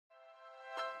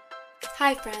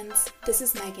Hi friends, this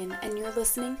is Megan, and you're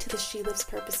listening to the She Lives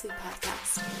Purposely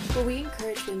podcast, where we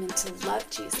encourage women to love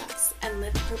Jesus and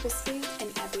live purposefully in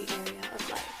every area of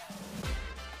life.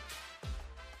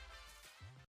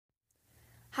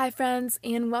 Hi friends,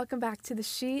 and welcome back to the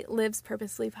She Lives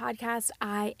Purposely podcast.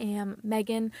 I am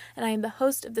Megan, and I am the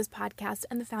host of this podcast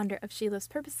and the founder of She Lives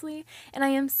Purposely, and I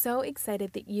am so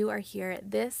excited that you are here.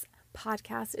 This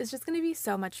podcast is just going to be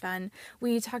so much fun.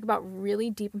 We talk about really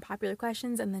deep and popular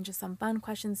questions and then just some fun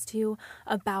questions too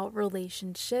about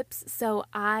relationships. So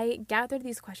I gathered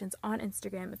these questions on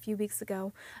Instagram a few weeks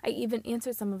ago. I even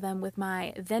answered some of them with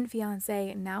my then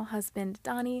fiance, now husband,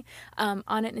 Donnie, on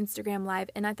an Instagram live,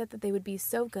 and I thought that they would be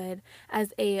so good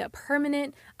as a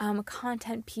permanent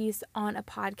content piece on a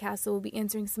podcast. So we'll be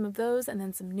answering some of those and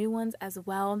then some new ones as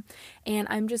well. And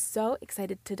I'm just so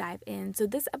excited to dive in. So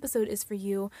this episode is for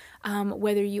you.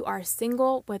 Whether you are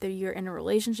single, whether you're in a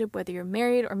relationship, whether you're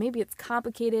married, or maybe it's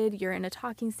complicated, you're in a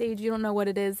talking stage, you don't know what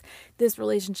it is, this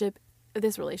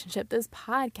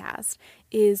podcast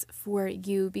is for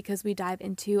you because we dive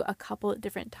into a couple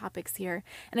different topics here.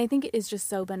 And I think it is just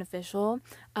so beneficial,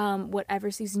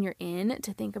 whatever season you're in,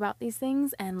 to think about these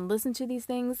things and listen to these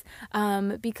things,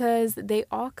 because they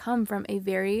all come from a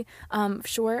very,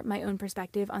 sure, my own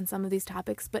perspective on some of these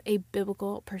topics, but a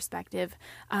biblical perspective,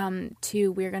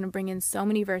 too. We're going to bring in so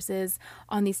many verses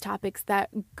on these topics that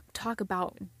talk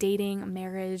about dating,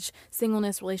 marriage,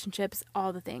 singleness, relationships,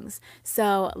 all the things.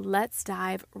 So let's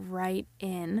dive right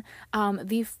in.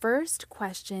 The first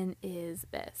question is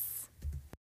this.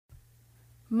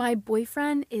 My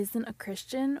boyfriend isn't a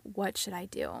Christian. What should I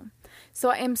do? So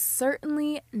I am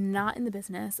certainly not in the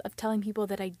business of telling people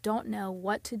that I don't know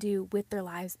what to do with their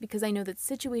lives, because I know that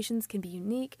situations can be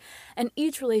unique and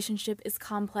each relationship is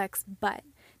complex, but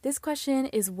this question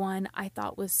is one I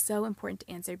thought was so important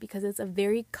to answer because it's a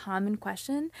very common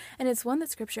question and it's one that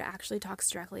Scripture actually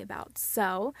talks directly about.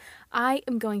 So I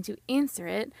am going to answer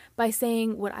it by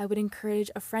saying what I would encourage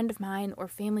a friend of mine or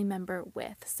family member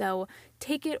with. So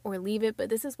take it or leave it, but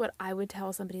this is what I would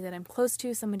tell somebody that I'm close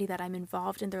to, somebody that I'm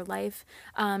involved in their life.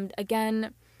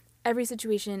 Again, every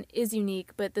situation is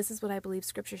unique, but this is what I believe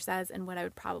Scripture says and what I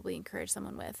would probably encourage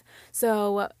someone with.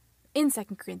 So in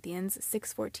 2 Corinthians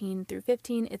 6:14 through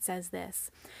 15, it says this: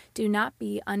 "Do not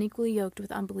be unequally yoked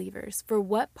with unbelievers, for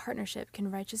what partnership can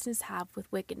righteousness have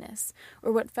with wickedness?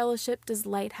 Or what fellowship does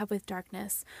light have with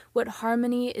darkness? What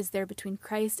harmony is there between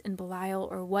Christ and Belial?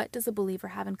 Or what does a believer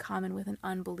have in common with an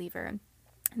unbeliever?"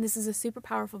 And this is a super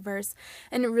powerful verse,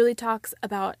 and it really talks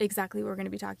about exactly what we're going to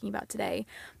be talking about today.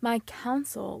 My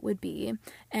counsel would be,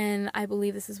 and I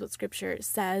believe this is what Scripture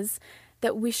says,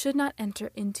 that we should not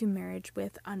enter into marriage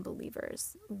with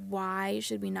unbelievers. Why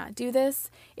should we not do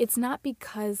this? It's not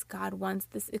because God wants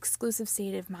this exclusive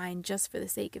state of mind just for the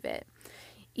sake of it.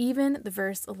 Even the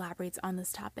verse elaborates on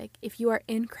this topic. If you are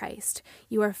in Christ,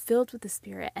 you are filled with the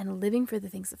Spirit and living for the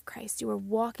things of Christ. You are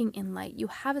walking in light. You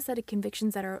have a set of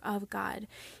convictions that are of God.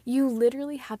 You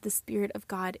literally have the Spirit of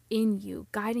God in you,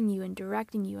 guiding you and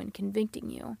directing you and convicting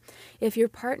you. If your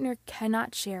partner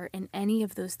cannot share in any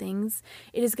of those things,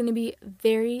 it is going to be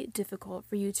very difficult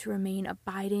for you to remain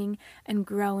abiding and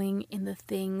growing in the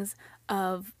things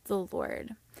of the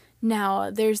Lord. Now,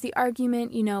 there's the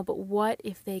argument, but what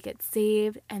if they get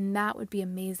saved? And that would be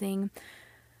amazing.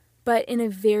 But in a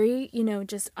very,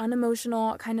 just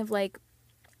unemotional, kind of like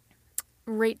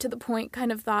right to the point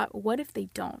kind of thought, what if they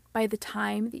don't? By the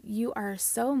time that you are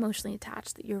so emotionally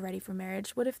attached that you're ready for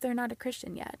marriage, what if they're not a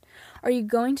Christian yet? Are you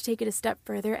going to take it a step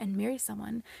further and marry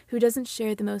someone who doesn't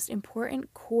share the most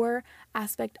important core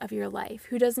aspect of your life,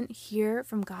 who doesn't hear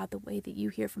from God the way that you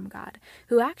hear from God,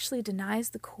 who actually denies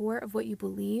the core of what you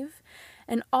believe?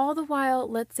 And all the while,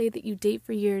 let's say that you date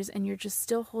for years and you're just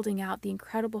still holding out the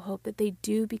incredible hope that they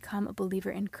do become a believer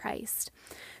in Christ.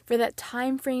 For that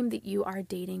time frame that you are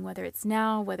dating, whether it's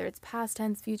now, whether it's past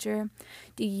tense, future,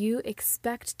 do you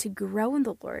expect to grow in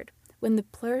the Lord when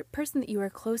the person that you are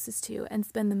closest to and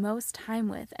spend the most time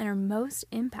with and are most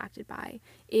impacted by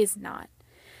is not?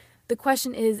 The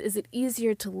question is it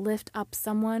easier to lift up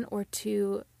someone or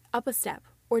to up a step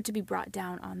or to be brought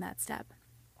down on that step?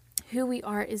 Who we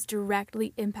are is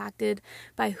directly impacted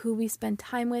by who we spend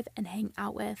time with and hang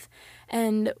out with.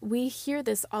 And we hear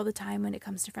this all the time when it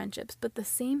comes to friendships, but the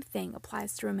same thing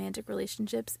applies to romantic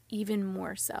relationships even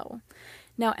more so.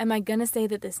 Now, am I going to say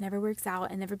that this never works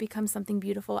out and never becomes something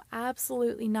beautiful?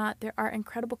 Absolutely not. There are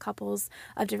incredible couples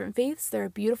of different faiths. There are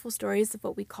beautiful stories of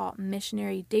what we call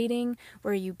missionary dating,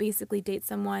 where you basically date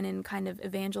someone and kind of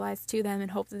evangelize to them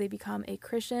and hope that they become a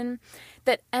Christian,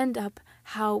 that end up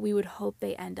how we would hope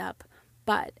they end up.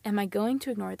 But am I going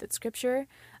to ignore that Scripture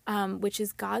which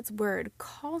is God's word,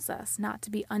 calls us not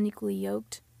to be unequally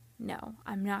yoked. No,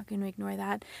 I'm not going to ignore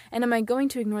that. And am I going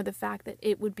to ignore the fact that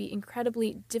it would be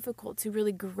incredibly difficult to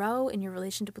really grow in your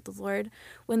relationship with the Lord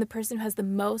when the person who has the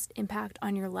most impact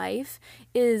on your life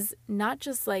is not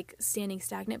just like standing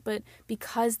stagnant, but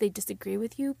because they disagree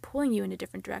with you, pulling you in a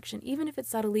different direction, even if it's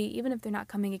subtly, even if they're not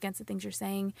coming against the things you're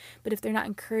saying, but if they're not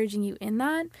encouraging you in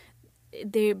that,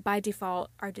 they by default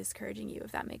are discouraging you,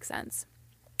 if that makes sense.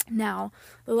 Now,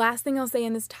 the last thing I'll say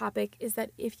in this topic is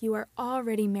that if you are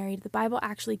already married, the Bible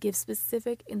actually gives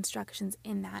specific instructions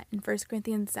in that in 1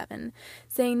 Corinthians 7,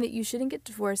 saying that you shouldn't get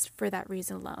divorced for that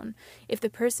reason alone. If the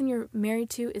person you're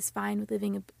married to is fine with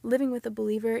living with a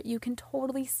believer, you can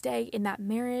totally stay in that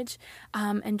marriage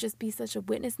and just be such a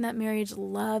witness in that marriage,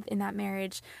 love in that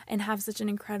marriage, and have such an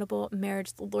incredible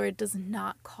marriage. The Lord does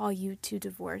not call you to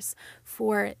divorce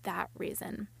for that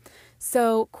reason.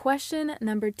 So question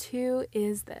number 2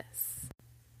 is this.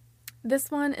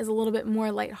 This one is a little bit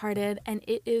more lighthearted, and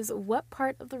it is, what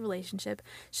part of the relationship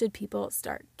should people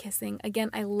start kissing?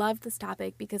 Again, I love this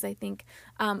topic because I think,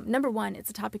 number one, it's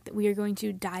a topic that we are going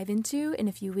to dive into in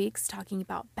a few weeks, talking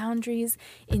about boundaries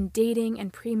in dating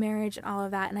and pre-marriage and all of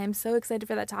that. And I'm so excited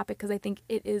for that topic because I think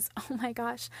it is, oh my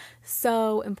gosh,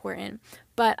 so important.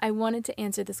 But I wanted to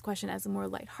answer this question as a more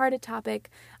lighthearted topic.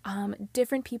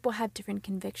 Different people have different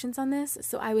convictions on this.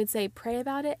 So I would say pray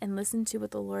about it and listen to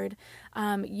what the Lord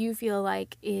you feel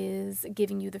like is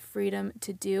giving you the freedom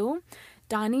to do.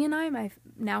 Donnie and I, my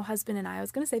now husband and I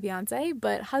was going to say fiance,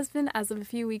 but husband as of a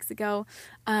few weeks ago,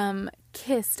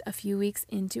 kissed a few weeks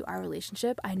into our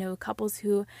relationship. I know couples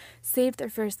who saved their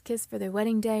first kiss for their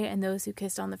wedding day, and those who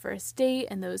kissed on the first date,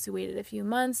 and those who waited a few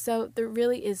months. So there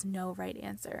really is no right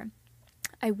answer.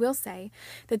 I will say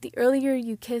that the earlier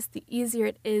you kiss, the easier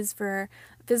it is for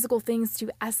physical things to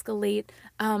escalate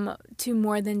to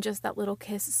more than just that little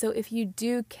kiss. So if you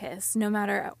do kiss, no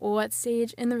matter at what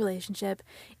stage in the relationship,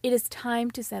 it is time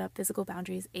to set up physical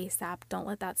boundaries ASAP. Don't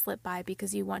let that slip by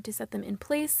because you want to set them in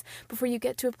place before you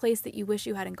get to a place that you wish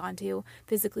you hadn't gone to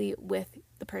physically with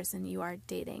the person you are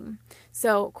dating.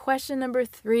 So question number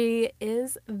 3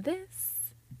 is this.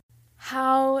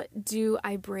 How do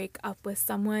I break up with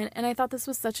someone? And I thought this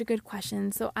was such a good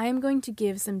question. So I'm going to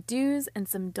give some do's and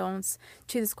some don'ts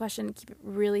to this question. Keep it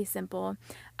really simple.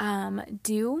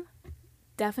 Definitely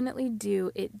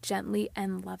do it gently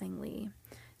and lovingly.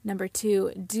 Number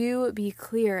 2, do be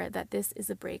clear that this is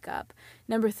a breakup.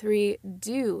 Number 3,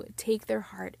 do take their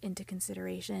heart into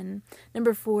consideration.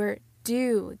 Number 4,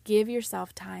 do give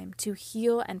yourself time to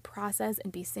heal and process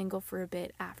and be single for a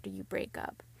bit after you break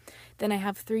up. Then I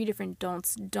have 3 different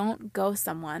don'ts. Don't ghost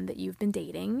someone that you've been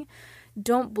dating.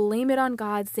 Don't blame it on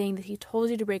God saying that he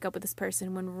told you to break up with this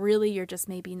person when really you're just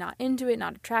maybe not into it,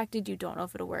 not attracted, you don't know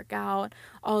if it'll work out,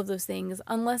 all of those things.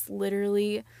 Unless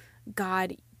literally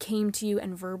God came to you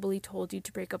and verbally told you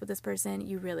to break up with this person,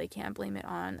 you really can't blame it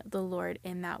on the Lord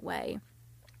in that way.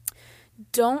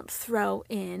 Don't throw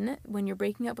in, when you're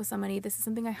breaking up with somebody, this is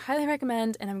something I highly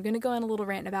recommend, and I'm going to go on a little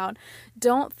rant about,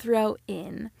 don't throw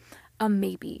in a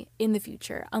maybe in the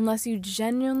future unless you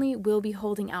genuinely will be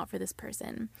holding out for this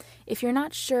person. If you're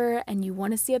not sure and you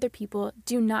want to see other people,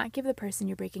 do not give the person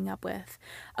you're breaking up with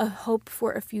a hope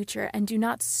for a future, and do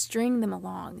not string them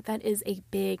along. That is a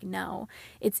big no.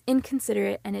 It's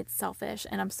inconsiderate and it's selfish,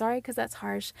 and I'm sorry because that's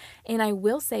harsh, and I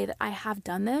will say that I have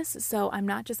done this, so I'm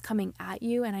not just coming at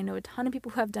you, and I know a ton of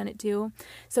people who have done it too,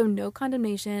 so no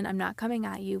condemnation. I'm not coming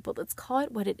at you, but let's call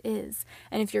it what it is.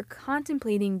 And if you're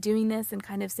contemplating doing this and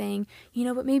kind of saying,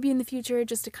 but maybe in the future,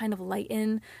 just to kind of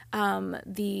lighten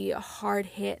the hard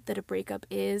hit that a breakup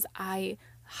is, I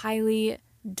highly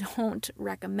don't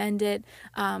recommend it,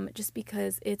 just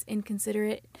because it's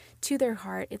inconsiderate to their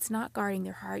heart. It's not guarding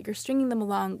their heart. You're stringing them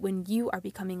along when you are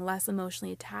becoming less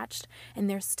emotionally attached and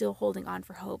they're still holding on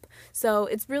for hope. So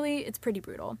it's pretty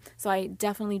brutal. So I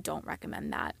definitely don't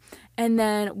recommend that. And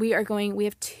then we have one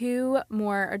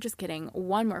more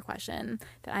question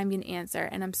that I'm going to answer.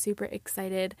 And I'm super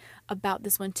excited about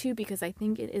this one too, because I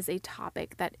think it is a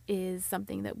topic that is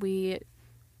something that we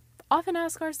often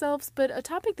ask ourselves, but a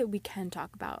topic that we can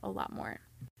talk about a lot more.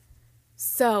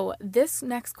 So this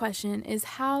next question is,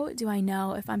 how do I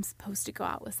know if I'm supposed to go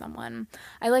out with someone?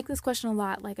 I like this question a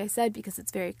lot, like I said, because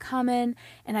it's very common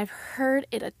and I've heard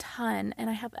it a ton, and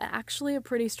I have actually a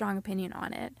pretty strong opinion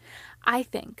on it. I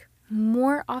think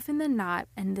more often than not,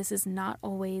 and this is not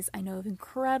always, I know of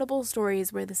incredible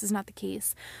stories where this is not the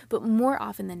case, but more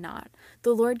often than not,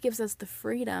 the Lord gives us the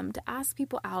freedom to ask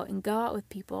people out and go out with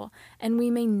people, and we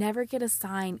may never get a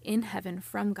sign in heaven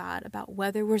from God about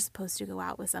whether we're supposed to go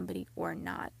out with somebody or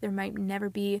not. There might never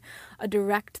be a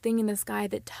direct thing in the sky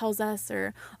that tells us,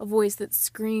 or a voice that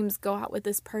screams, go out with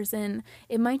this person.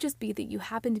 It might just be that you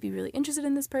happen to be really interested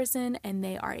in this person, and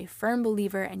they are a firm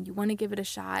believer, and you want to give it a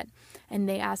shot, and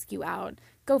they ask you out.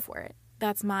 Go for it.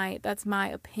 That's my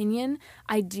opinion.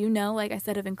 I do know, like I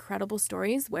said, of incredible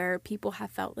stories where people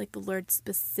have felt like the Lord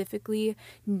specifically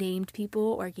named people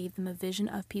or gave them a vision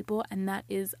of people, and that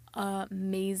is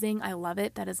amazing. I love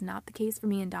it. That is not the case for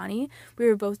me and Donnie. We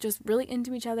were both just really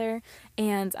into each other,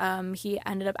 and he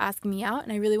ended up asking me out,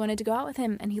 and I really wanted to go out with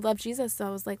him, and he loved Jesus, so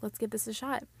I was like, let's give this a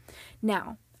shot.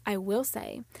 Now, I will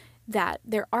say that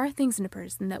there are things in a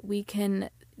person that we can,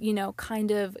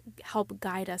 kind of help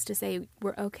guide us to say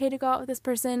we're okay to go out with this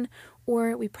person,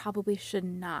 or we probably should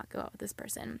not go out with this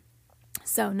person.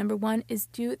 So number one is,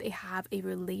 do they have a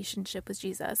relationship with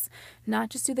Jesus? Not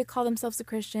just do they call themselves a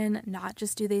Christian, not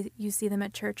just you see them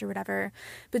at church or whatever,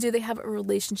 but do they have a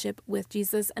relationship with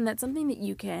Jesus? And that's something that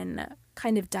you can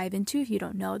kind of dive into if you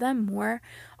don't know them more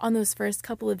on those first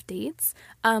couple of dates,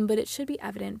 but it should be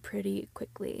evident pretty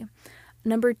quickly.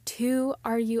 Number two,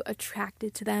 are you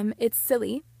attracted to them? It's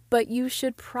silly, but you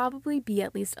should probably be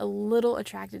at least a little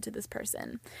attracted to this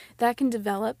person. That can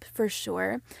develop for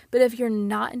sure, but if you're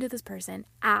not into this person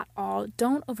at all,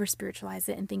 don't over-spiritualize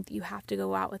it and think that you have to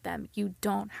go out with them. You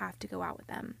don't have to go out with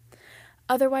them.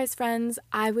 Otherwise, friends,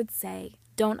 I would say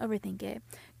don't overthink it.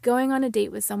 Going on a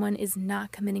date with someone is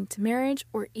not committing to marriage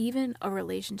or even a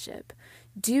relationship.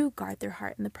 Do guard their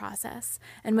heart in the process.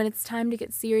 And when it's time to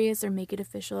get serious or make it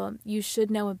official, you should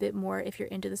know a bit more if you're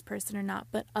into this person or not.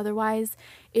 But otherwise,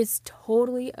 it's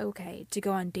totally okay to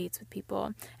go on dates with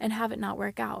people and have it not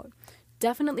work out.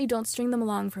 Definitely don't string them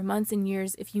along for months and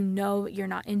years if you know you're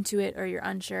not into it or you're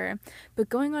unsure. But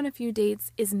going on a few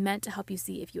dates is meant to help you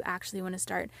see if you actually want to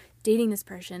start dating this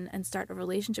person and start a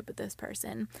relationship with this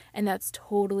person. And that's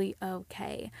totally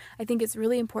okay. I think it's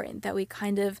really important that we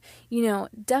kind of,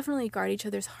 definitely guard each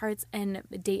other's hearts and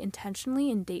date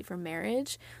intentionally and date for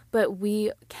marriage. But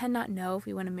we cannot know if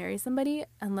we want to marry somebody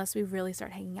unless we really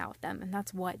start hanging out with them. And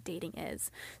that's what dating is.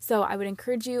 So I would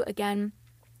encourage you, again,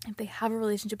 if they have a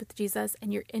relationship with Jesus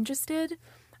and you're interested,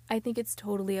 I think it's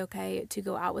totally okay to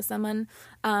go out with someone.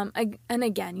 And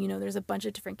again, there's a bunch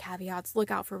of different caveats.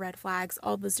 Look out for red flags,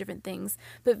 all those different things.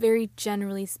 But very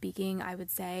generally speaking, I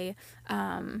would say,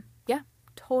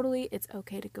 totally it's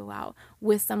okay to go out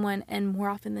with someone, and more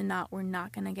often than not, we're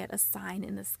not going to get a sign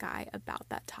in the sky about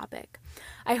that topic.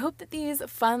 I hope that these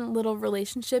fun little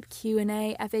relationship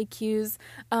Q&A FAQs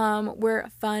were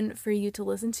fun for you to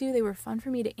listen to. They were fun for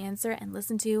me to answer and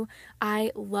listen to.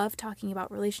 I love talking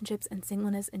about relationships and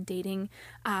singleness and dating,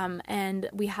 and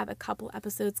we have a couple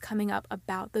episodes coming up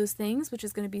about those things, which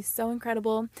is going to be so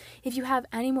incredible. If you have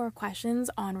any more questions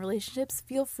on relationships,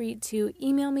 feel free to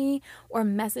email me or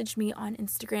message me on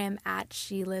Instagram at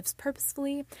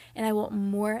SheLivesPurposefully, and I will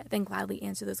more than gladly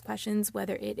answer those questions,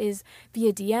 whether it is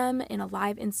via DM, in a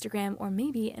live Instagram, or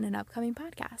maybe in an upcoming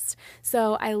podcast.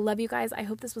 So I love you guys. I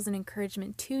hope this was an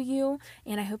encouragement to you,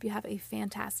 and I hope you have a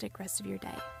fantastic rest of your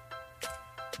day.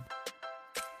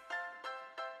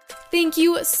 Thank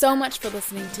you so much for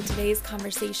listening to today's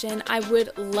conversation. I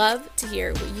would love to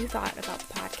hear what you thought about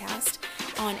the podcast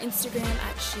on Instagram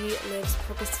at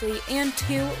SheLivesPurposefully, and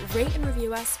to rate and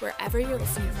review us wherever you're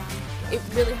listening from. It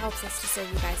really helps us to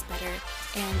serve you guys better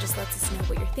and just lets us know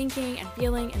what you're thinking and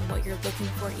feeling and what you're looking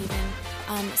for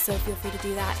even. So feel free to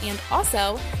do that. And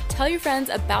also tell your friends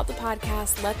about the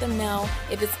podcast. Let them know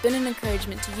if it's been an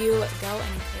encouragement to you. Go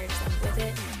and encourage them with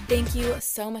it. Thank you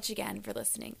so much again for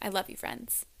listening. I love you,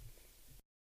 friends.